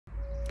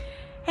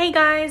Hey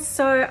guys,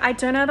 so I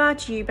don't know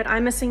about you, but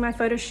I'm missing my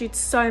photo shoots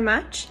so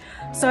much.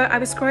 So I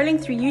was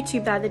scrolling through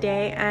YouTube the other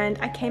day and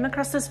I came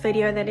across this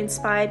video that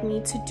inspired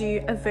me to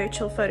do a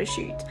virtual photo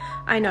shoot.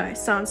 I know,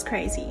 sounds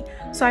crazy.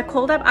 So I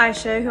called up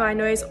Aisha, who I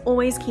know is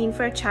always keen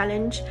for a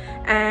challenge,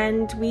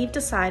 and we've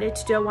decided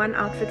to do a one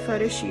outfit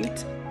photo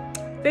shoot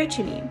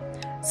virtually.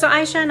 So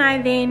Aisha and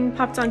I then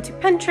popped onto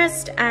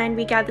Pinterest and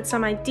we gathered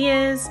some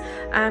ideas.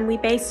 We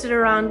based it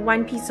around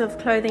one piece of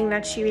clothing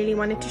that she really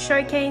wanted to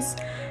showcase.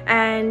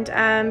 And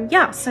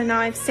yeah, so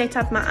now I've set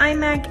up my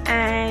iMac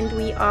and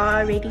we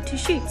are ready to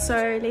shoot.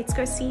 So let's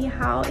go see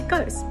how it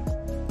goes.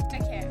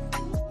 Okay.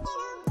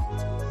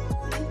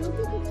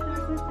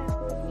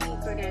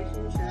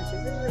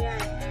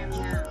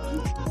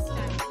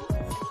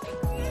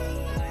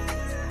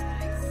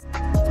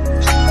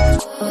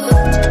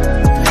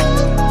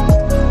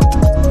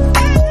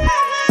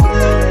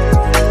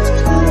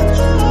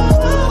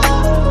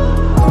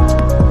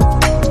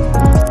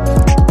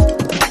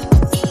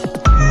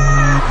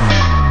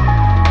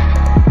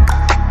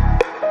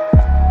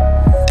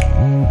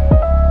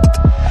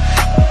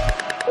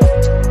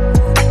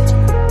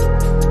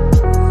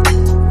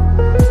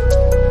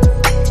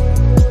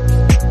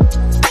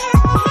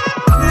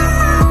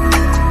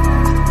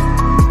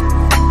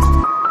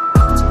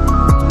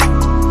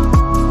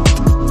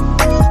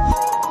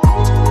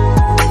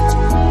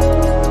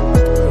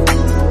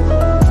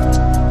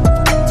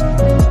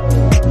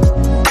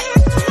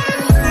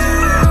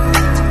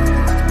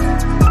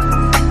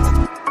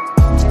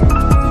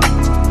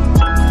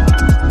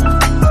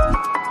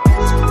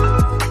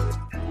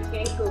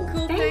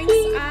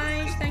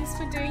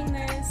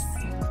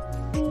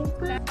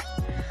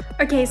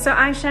 Okay, so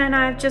Aisha and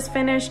I have just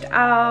finished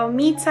our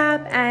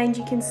meetup and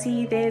you can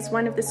see there's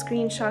one of the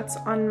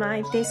screenshots on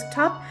my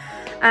desktop.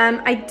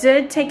 I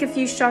did take a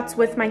few shots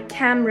with my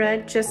camera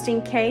just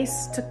in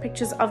case, took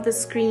pictures of the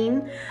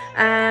screen.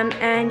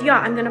 And yeah,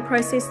 I'm gonna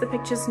process the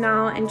pictures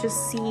now and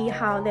just see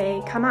how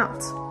they come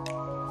out.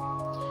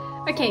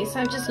 Okay, so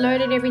I've just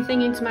loaded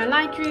everything into my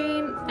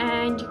Lightroom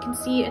and you can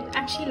see it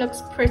actually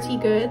looks pretty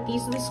good.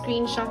 These are the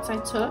screenshots I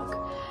took.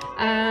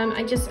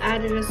 I just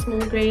added a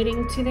small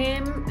grading to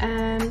them,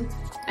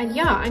 and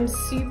yeah, I'm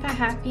super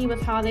happy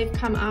with how they've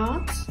come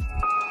out.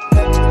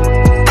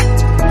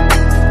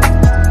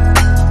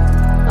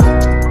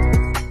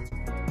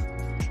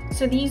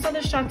 So these are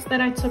the shots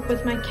that I took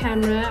with my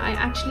camera. I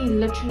actually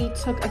literally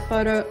took a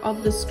photo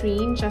of the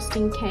screen just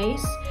in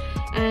case,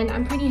 and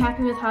I'm pretty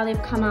happy with how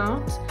they've come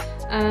out.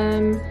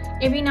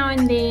 Every now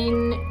and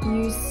then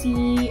you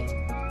see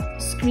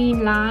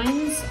screen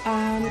lines,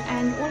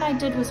 and all I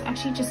did was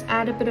actually just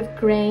add a bit of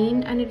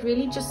grain and it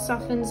really just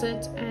softens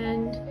it,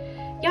 and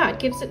yeah, it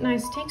gives it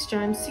nice texture.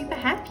 I'm super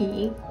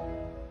happy.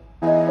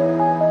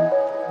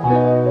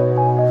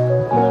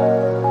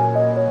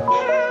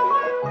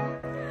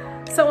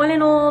 So all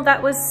in all,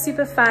 that was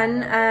super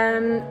fun.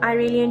 I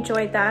really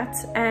enjoyed that,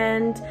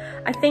 and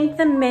I think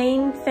the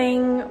main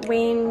thing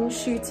when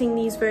shooting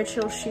these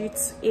virtual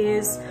shoots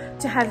is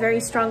to have very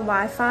strong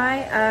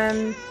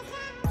Wi-Fi.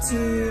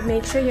 To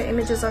make sure your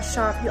images are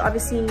sharp, you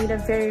obviously need a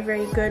very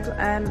good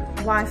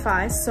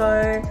Wi-Fi.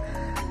 So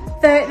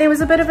there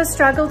was a bit of a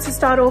struggle to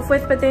start off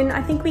with, but then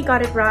I think we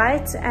got it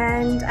right,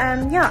 and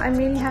yeah, I'm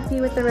really happy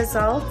with the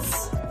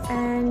results,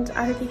 and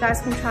I hope you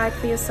guys can try it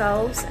for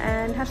yourselves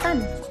and have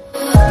fun.